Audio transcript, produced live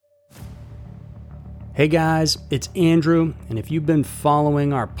Hey guys, it's Andrew, and if you've been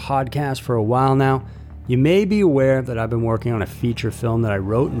following our podcast for a while now, you may be aware that I've been working on a feature film that I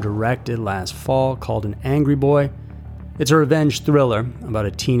wrote and directed last fall called An Angry Boy. It's a revenge thriller about a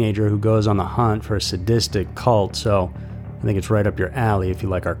teenager who goes on the hunt for a sadistic cult, so I think it's right up your alley if you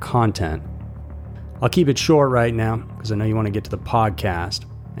like our content. I'll keep it short right now because I know you want to get to the podcast,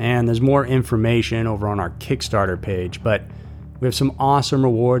 and there's more information over on our Kickstarter page, but we have some awesome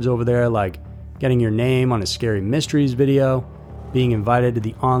rewards over there like getting your name on a Scary Mysteries video, being invited to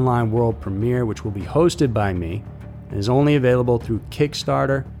the online world premiere, which will be hosted by me, and is only available through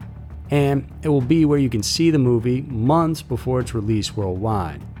Kickstarter, and it will be where you can see the movie months before it's released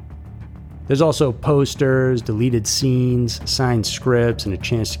worldwide. There's also posters, deleted scenes, signed scripts, and a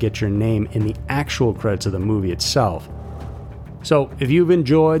chance to get your name in the actual credits of the movie itself. So if you've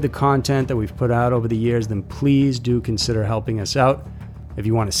enjoyed the content that we've put out over the years, then please do consider helping us out. If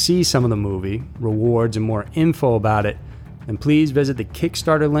you want to see some of the movie, rewards, and more info about it, then please visit the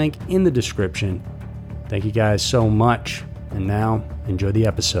Kickstarter link in the description. Thank you guys so much, and now enjoy the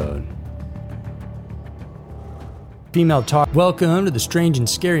episode. Female Talk. Welcome to the Strange and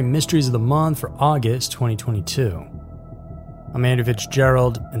Scary Mysteries of the Month for August 2022. I'm Andrew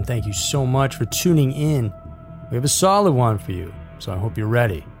Fitzgerald, and thank you so much for tuning in. We have a solid one for you, so I hope you're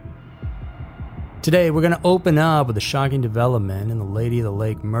ready. Today, we're going to open up with a shocking development in the Lady of the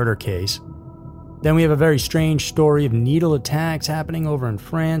Lake murder case. Then we have a very strange story of needle attacks happening over in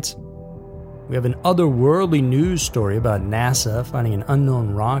France. We have an otherworldly news story about NASA finding an unknown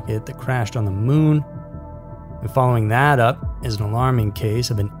rocket that crashed on the moon. And following that up is an alarming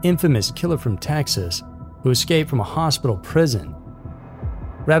case of an infamous killer from Texas who escaped from a hospital prison.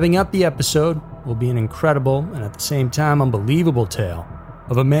 Wrapping up the episode will be an incredible and at the same time unbelievable tale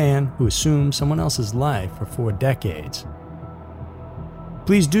of a man who assumed someone else's life for 4 decades.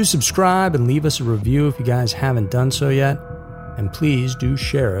 Please do subscribe and leave us a review if you guys haven't done so yet, and please do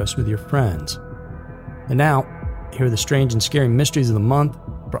share us with your friends. And now, here are the strange and scary mysteries of the month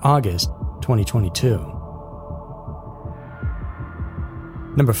for August 2022.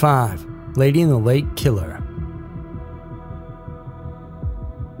 Number 5. Lady in the Lake Killer.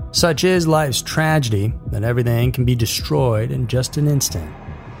 Such is life's tragedy that everything can be destroyed in just an instant.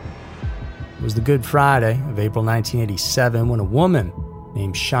 It was the Good Friday of April 1987 when a woman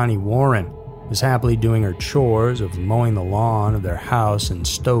named Shani Warren was happily doing her chores of mowing the lawn of their house in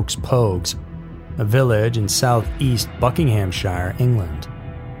Stokes Pogues, a village in southeast Buckinghamshire, England.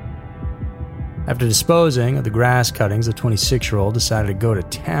 After disposing of the grass cuttings, the 26-year-old decided to go to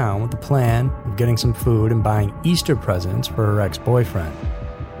town with the plan of getting some food and buying Easter presents for her ex-boyfriend.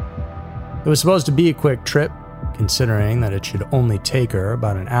 It was supposed to be a quick trip, considering that it should only take her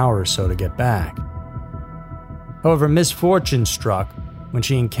about an hour or so to get back. However, misfortune struck when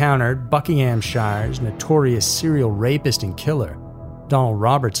she encountered Buckinghamshire's notorious serial rapist and killer, Donald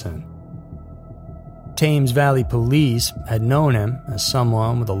Robertson. Thames Valley Police had known him as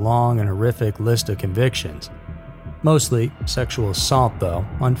someone with a long and horrific list of convictions, mostly sexual assault, though,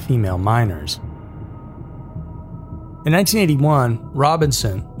 on female minors. In 1981,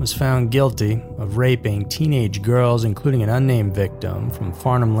 Robinson was found guilty of raping teenage girls, including an unnamed victim from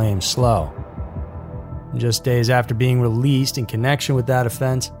Farnham Lane Slough. Just days after being released in connection with that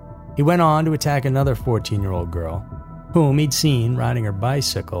offense, he went on to attack another 14-year-old girl, whom he'd seen riding her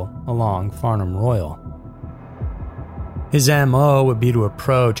bicycle along Farnham Royal. His MO would be to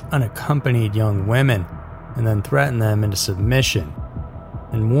approach unaccompanied young women and then threaten them into submission.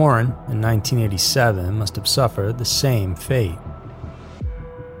 And Warren, in 1987, must have suffered the same fate.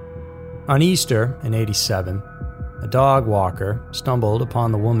 On Easter, in 87, a dog walker stumbled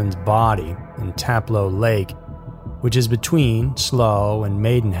upon the woman's body in Taplow Lake, which is between Slough and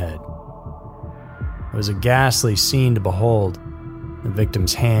Maidenhead. It was a ghastly scene to behold. The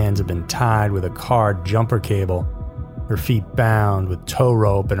victim's hands had been tied with a car jumper cable, her feet bound with tow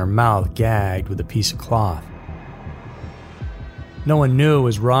rope, and her mouth gagged with a piece of cloth. No one knew it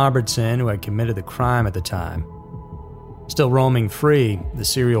was Robertson who had committed the crime at the time. Still roaming free, the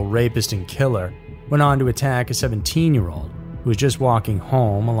serial rapist and killer went on to attack a 17-year-old who was just walking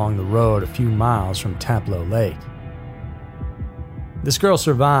home along the road a few miles from Taplow Lake. This girl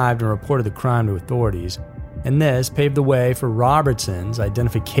survived and reported the crime to authorities, and this paved the way for Robertson's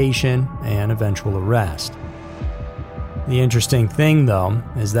identification and eventual arrest. The interesting thing, though,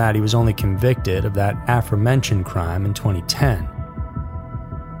 is that he was only convicted of that aforementioned crime in 2010.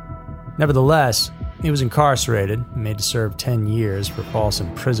 Nevertheless, he was incarcerated and made to serve 10 years for false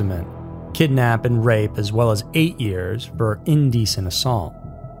imprisonment, kidnap and rape, as well as 8 years for indecent assault.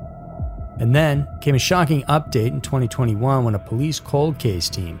 And then came a shocking update in 2021 when a police cold case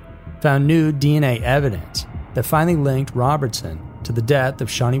team found new DNA evidence that finally linked Robertson to the death of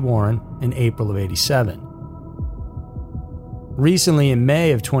Shaughnie Warren in April of '87. Recently, in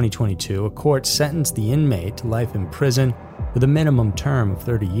May of 2022, a court sentenced the inmate to life in prison with a minimum term of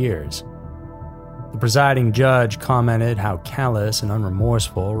 30 years. The presiding judge commented how callous and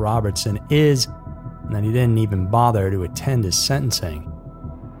unremorseful Robertson is, and that he didn't even bother to attend his sentencing.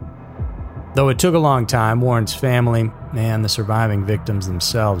 Though it took a long time, Warren's family and the surviving victims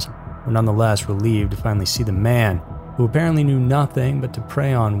themselves were nonetheless relieved to finally see the man, who apparently knew nothing but to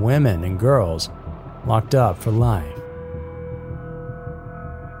prey on women and girls, locked up for life.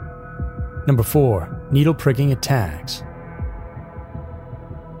 Number 4. Needle-pricking attacks.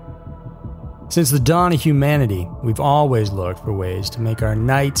 Since the dawn of humanity, we've always looked for ways to make our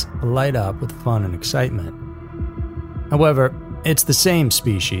nights light up with fun and excitement. However, it's the same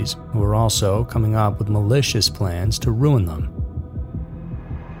species who are also coming up with malicious plans to ruin them.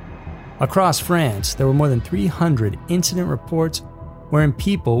 Across France, there were more than 300 incident reports wherein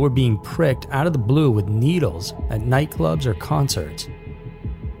people were being pricked out of the blue with needles at nightclubs or concerts.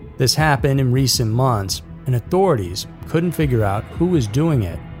 This happened in recent months, and authorities couldn't figure out who was doing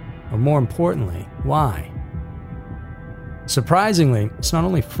it, or more importantly, why. Surprisingly, it's not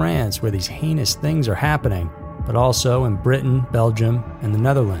only France where these heinous things are happening, but also in Britain, Belgium, and the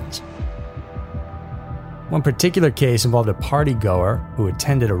Netherlands. One particular case involved a partygoer who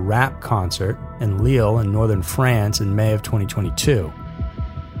attended a rap concert in Lille in northern France in May of 2022.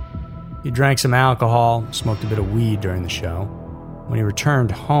 He drank some alcohol, smoked a bit of weed during the show. When he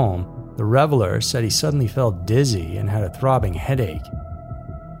returned home, the reveler said he suddenly felt dizzy and had a throbbing headache.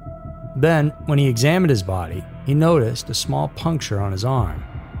 Then, when he examined his body, he noticed a small puncture on his arm.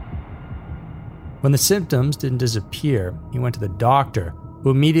 When the symptoms didn't disappear, he went to the doctor, who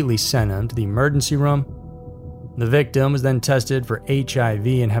immediately sent him to the emergency room. The victim was then tested for HIV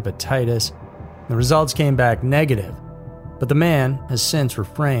and hepatitis. The results came back negative, but the man has since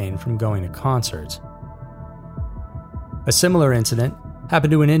refrained from going to concerts. A similar incident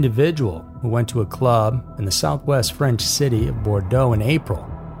happened to an individual who went to a club in the southwest French city of Bordeaux in April.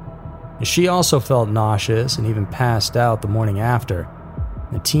 She also felt nauseous and even passed out the morning after.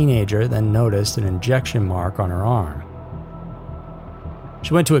 The teenager then noticed an injection mark on her arm.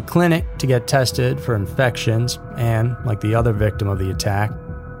 She went to a clinic to get tested for infections and, like the other victim of the attack,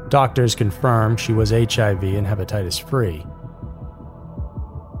 doctors confirmed she was HIV and hepatitis free.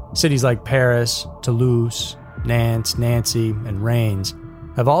 Cities like Paris, Toulouse, Nantes, Nancy, and Reims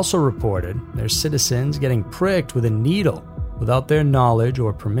have also reported their citizens getting pricked with a needle without their knowledge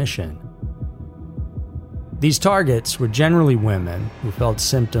or permission. These targets were generally women who felt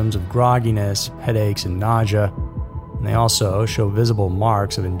symptoms of grogginess, headaches, and nausea, and they also show visible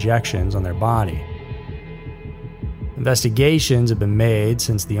marks of injections on their body. Investigations have been made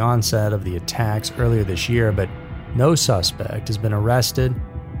since the onset of the attacks earlier this year, but no suspect has been arrested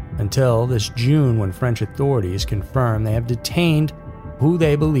until this June, when French authorities confirmed they have detained who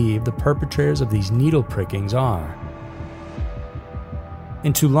they believe the perpetrators of these needle prickings are.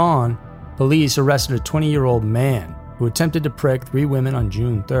 In Toulon, police arrested a 20-year-old man who attempted to prick 3 women on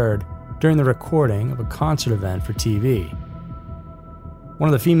June 3rd during the recording of a concert event for TV. One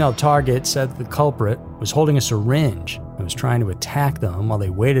of the female targets said that the culprit was holding a syringe and was trying to attack them while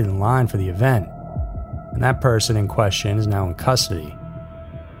they waited in line for the event, and that person in question is now in custody.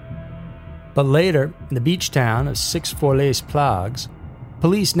 But later, in the beach town of Six-Follets-Plages,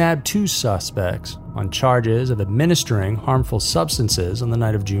 police nabbed 2 suspects on charges of administering harmful substances on the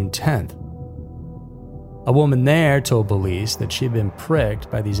night of June 10th. A woman there told police that she had been pricked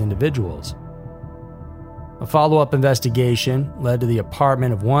by these individuals. A follow-up investigation led to the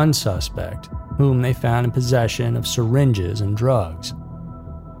apartment of one suspect, whom they found in possession of syringes and drugs.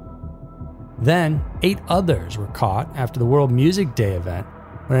 Then, 8 others were caught after the World Music Day event,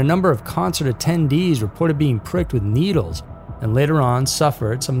 when a number of concert attendees reported being pricked with needles and later on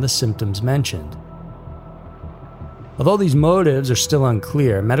suffered some of the symptoms mentioned. Although these motives are still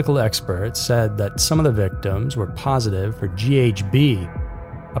unclear, medical experts said that some of the victims were positive for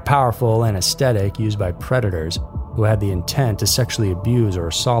GHB, a powerful anesthetic used by predators who had the intent to sexually abuse or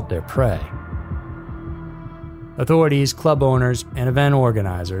assault their prey. Authorities, club owners, and event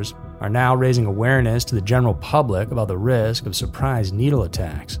organizers are now raising awareness to the general public about the risk of surprise needle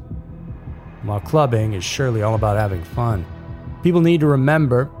attacks. While clubbing is surely all about having fun, people need to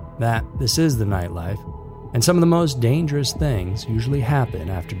remember that this is the nightlife, and some of the most dangerous things usually happen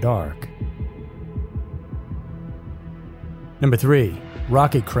after dark. Number 3.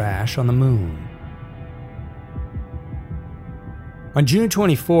 Rocket crash on the moon. On June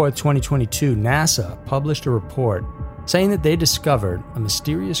 24, 2022, NASA published a report saying that they discovered a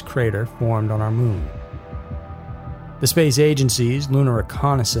mysterious crater formed on our moon. The space agency's Lunar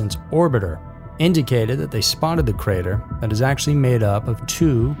Reconnaissance Orbiter indicated that they spotted the crater that is actually made up of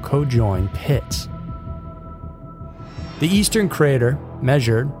two co-joined pits. The eastern crater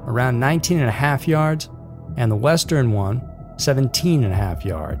measured around 19.5 yards, and the western one 17.5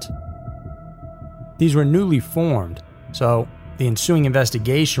 yards. These were newly formed, so the ensuing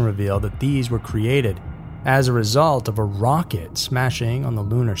investigation revealed that these were created as a result of a rocket smashing on the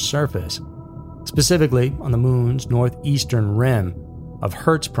lunar surface, specifically on the moon's northeastern rim of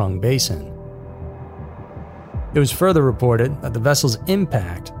Hertzsprung Basin. It was further reported that the vessel's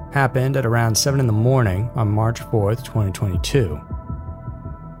impact happened at around 7 in the morning on March 4th, 2022.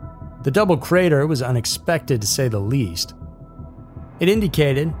 The double crater was unexpected to say the least. It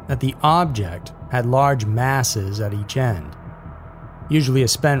indicated that the object had large masses at each end. Usually a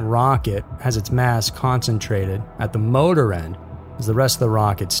spent rocket has its mass concentrated at the motor end, as the rest of the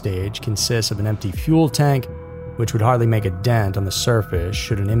rocket stage consists of an empty fuel tank, which would hardly make a dent on the surface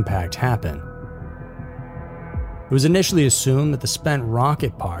should an impact happen. It was initially assumed that the spent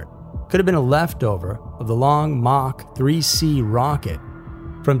rocket part could have been a leftover of the long Mach 3C rocket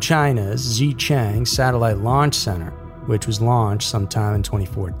from China's Xichang Satellite Launch Center, which was launched sometime in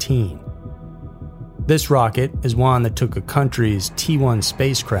 2014. This rocket is one that took a country's T-1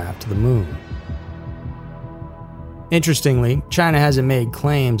 spacecraft to the moon. Interestingly, China hasn't made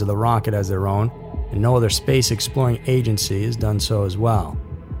claims of the rocket as their own, and no other space exploring agency has done so as well.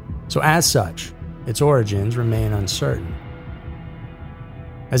 So as such, its origins remain uncertain.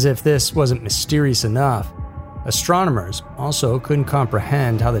 As if this wasn't mysterious enough, astronomers also couldn't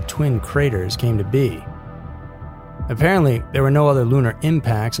comprehend how the twin craters came to be. Apparently, there were no other lunar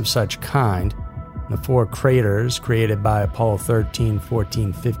impacts of such kind. The 4 craters created by Apollo 13,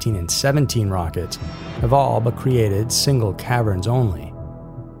 14, 15, and 17 rockets have all but created single caverns only.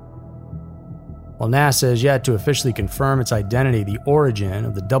 While NASA has yet to officially confirm its identity, the origin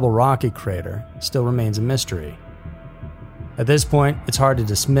of the double rocket crater still remains a mystery. At this point, it's hard to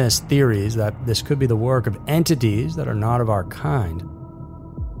dismiss theories that this could be the work of entities that are not of our kind.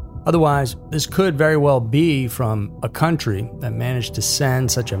 Otherwise, this could very well be from a country that managed to send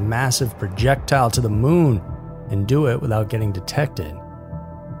such a massive projectile to the moon and do it without getting detected.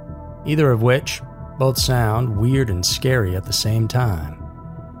 Either of which both sound weird and scary at the same time.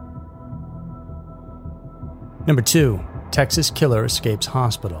 Number 2, Texas killer escapes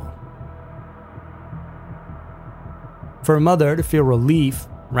hospital. For a mother to feel relief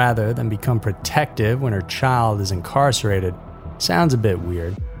rather than become protective when her child is incarcerated sounds a bit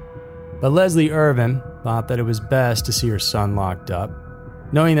weird. But Leslie Irvin thought that it was best to see her son locked up,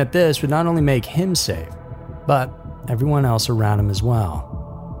 knowing that this would not only make him safe, but everyone else around him as well.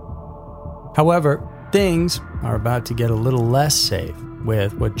 However, things are about to get a little less safe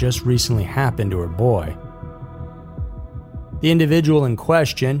with what just recently happened to her boy. The individual in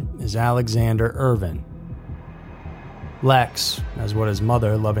question is Alexander Irvin. Lex, as what his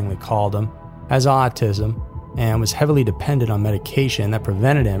mother lovingly called him, has autism and was heavily dependent on medication that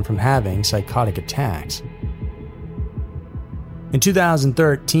prevented him from having psychotic attacks. In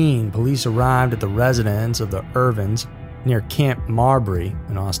 2013, police arrived at the residence of the Irvins near Camp Marbury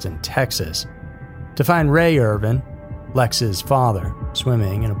in Austin, Texas, to find Ray Irvin, Lex's father,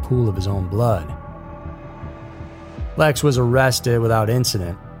 swimming in a pool of his own blood. Lex was arrested without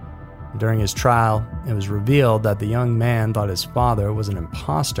incident. During his trial, it was revealed that the young man thought his father was an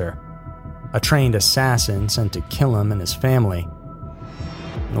imposter, a trained assassin sent to kill him and his family.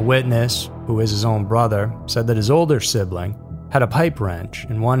 The witness, who is his own brother, said that his older sibling had a pipe wrench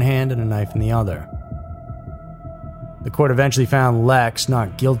in one hand and a knife in the other. The court eventually found Lex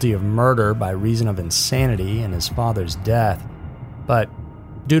not guilty of murder by reason of insanity and his father's death, but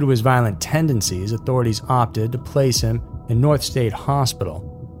due to his violent tendencies, authorities opted to place him in North State Hospital,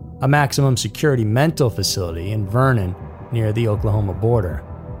 a maximum security mental facility in Vernon near the Oklahoma border.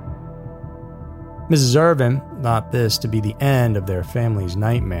 Mrs. Irvin thought this to be the end of their family's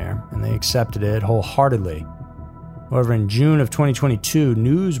nightmare, and they accepted it wholeheartedly. However, in June of 2022,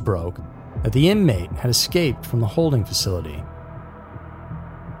 news broke that the inmate had escaped from the holding facility.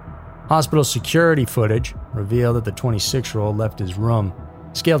 Hospital security footage revealed that the 26-year-old left his room,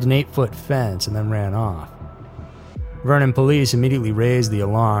 scaled an 8-foot fence, and then ran off. Vernon police immediately raised the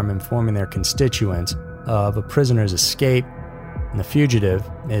alarm, informing their constituents of a prisoner's escape, and the fugitive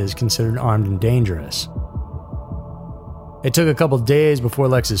is considered armed and dangerous. It took a couple days before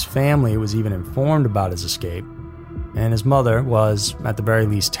Lex's family was even informed about his escape, and his mother was, at the very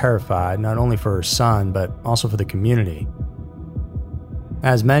least, terrified, not only for her son, but also for the community.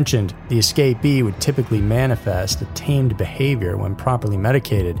 As mentioned, the escapee would typically manifest a tamed behavior when properly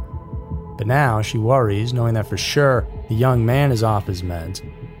medicated, but now she worries knowing that for sure the young man is off his meds,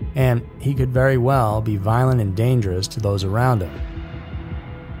 and he could very well be violent and dangerous to those around him.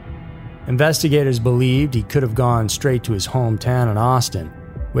 Investigators believed he could have gone straight to his hometown in Austin,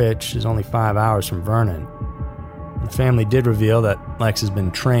 which is only 5 hours from Vernon. The family did reveal that Lex has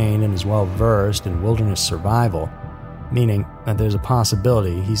been trained and is well versed in wilderness survival, meaning that there's a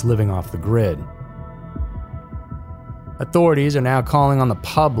possibility he's living off the grid. Authorities are now calling on the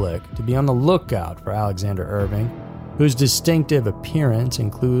public to be on the lookout for Alexander Irving, whose distinctive appearance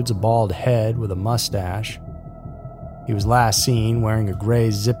includes a bald head with a mustache. He was last seen wearing a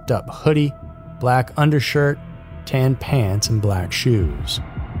gray zipped-up hoodie, black undershirt, tan pants, and black shoes.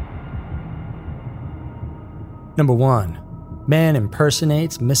 Number 1. Man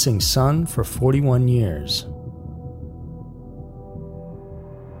impersonates missing son for 41 years.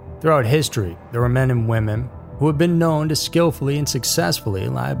 Throughout history, there were men and women who have been known to skillfully and successfully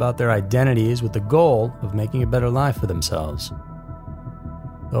lie about their identities with the goal of making a better life for themselves.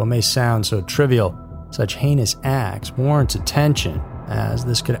 Though it may sound so trivial, such heinous acts warrants attention, as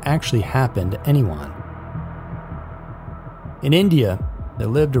this could actually happen to anyone. In India, there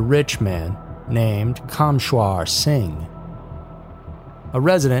lived a rich man named Kamshwar Singh, a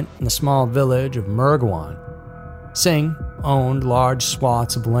resident in the small village of Murgaon. Singh owned large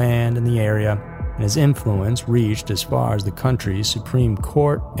swaths of land in the area, and his influence reached as far as the country's Supreme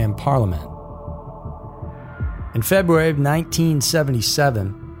Court and Parliament. In February of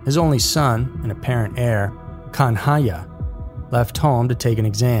 1977, his only son and apparent heir, Kanhaiya, left home to take an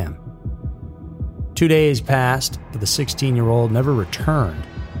exam. 2 days passed, but the 16-year-old never returned.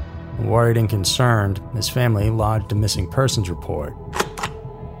 Worried and concerned, his family lodged a missing persons report.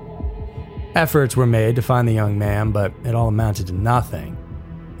 Efforts were made to find the young man, but it all amounted to nothing,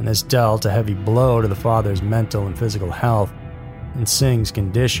 and this dealt a heavy blow to the father's mental and physical health, and Singh's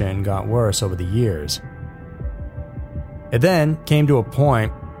condition got worse over the years. It then came to a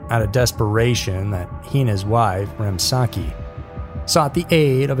point, out of desperation, that he and his wife, Ramsaki, sought the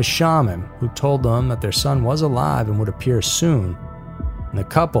aid of a shaman who told them that their son was alive and would appear soon, and the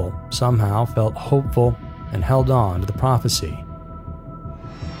couple somehow felt hopeful and held on to the prophecy.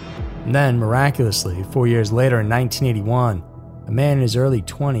 And then, miraculously, 4 years later in 1981, a man in his early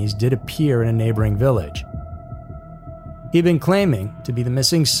 20s did appear in a neighboring village. He had been claiming to be the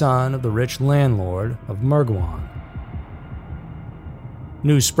missing son of the rich landlord of Murgaon.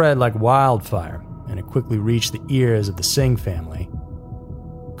 News spread like wildfire, and it quickly reached the ears of the Singh family.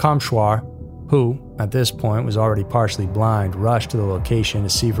 Kamshwar, who, at this point, was already partially blind, rushed to the location to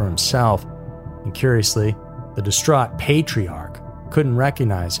see for himself, and curiously, the distraught patriarch couldn't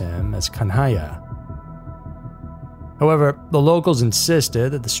recognize him as Kanhaiya. However, the locals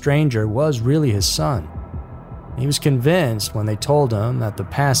insisted that the stranger was really his son. He was convinced when they told him that the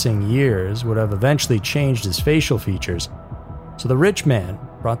passing years would have eventually changed his facial features, so the rich man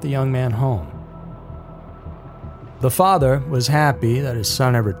brought the young man home. The father was happy that his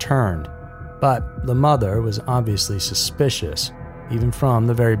son had returned, but the mother was obviously suspicious, even from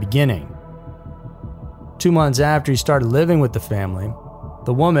the very beginning. 2 months after he started living with the family,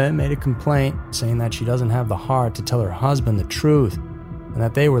 the woman made a complaint saying that she doesn't have the heart to tell her husband the truth and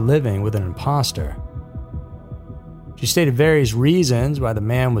that they were living with an imposter. She stated various reasons why the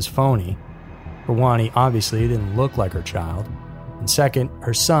man was phony. For one, he obviously didn't look like her child, and second,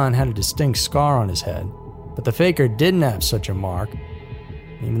 her son had a distinct scar on his head, but the faker didn't have such a mark.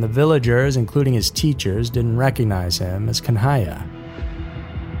 Even the villagers, including his teachers, didn't recognize him as Kanhaiya.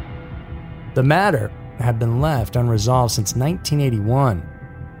 The matter had been left unresolved since 1981.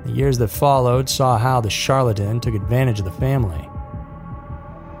 The years that followed saw how the charlatan took advantage of the family.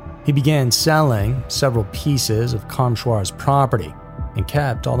 He began selling several pieces of Kamshwar's property and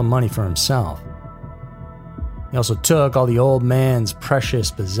kept all the money for himself. He also took all the old man's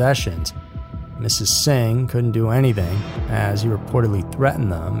precious possessions. Mrs. Singh couldn't do anything, as he reportedly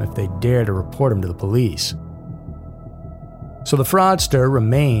threatened them if they dared to report him to the police. So the fraudster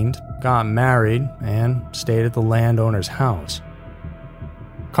remained, got married, and stayed at the landowner's house.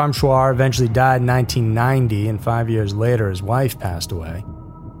 Kamshwar eventually died in 1990, and 5 years later his wife passed away.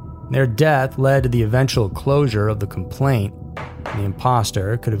 Their death led to the eventual closure of the complaint, and the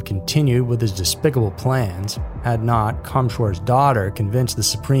imposter could have continued with his despicable plans had not Kamshwar's daughter convinced the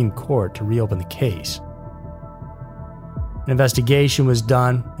Supreme Court to reopen the case. An investigation was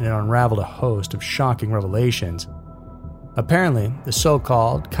done, and it unraveled a host of shocking revelations. Apparently, the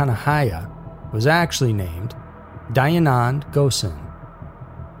so-called Kanhaiya was actually named Dayanand Gosen.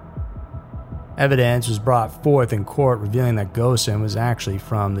 Evidence was brought forth in court revealing that Gosen was actually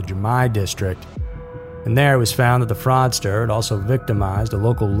from the Jamai district, and there it was found that the fraudster had also victimized a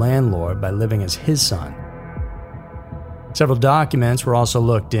local landlord by living as his son. Several documents were also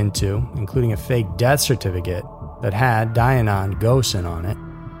looked into, including a fake death certificate that had Dayanand Gosen on it.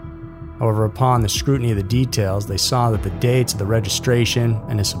 However, upon the scrutiny of the details, they saw that the dates of the registration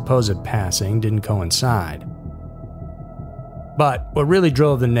and his supposed passing didn't coincide. But what really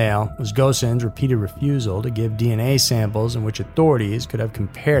drove the nail was Gosen's repeated refusal to give DNA samples in which authorities could have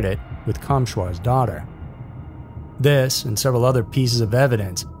compared it with Kamshwar's daughter. This, and several other pieces of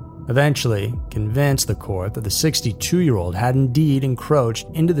evidence, eventually convinced the court that the 62-year-old had indeed encroached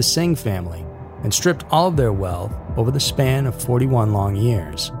into the Singh family and stripped all of their wealth over the span of 41 long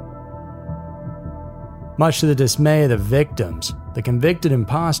years. Much to the dismay of the victims, the convicted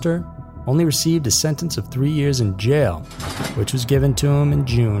imposter only received a sentence of 3 years in jail, which was given to him in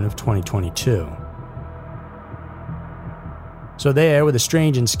June of 2022. So there were the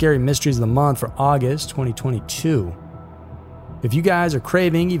strange and scary mysteries of the month for August 2022. If you guys are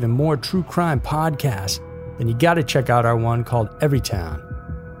craving even more true crime podcasts, then you gotta check out our one called Everytown.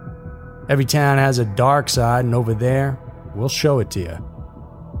 Everytown has a dark side, and over there, we'll show it to you.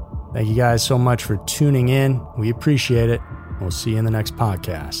 Thank you guys so much for tuning in. We appreciate it. We'll see you in the next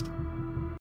podcast.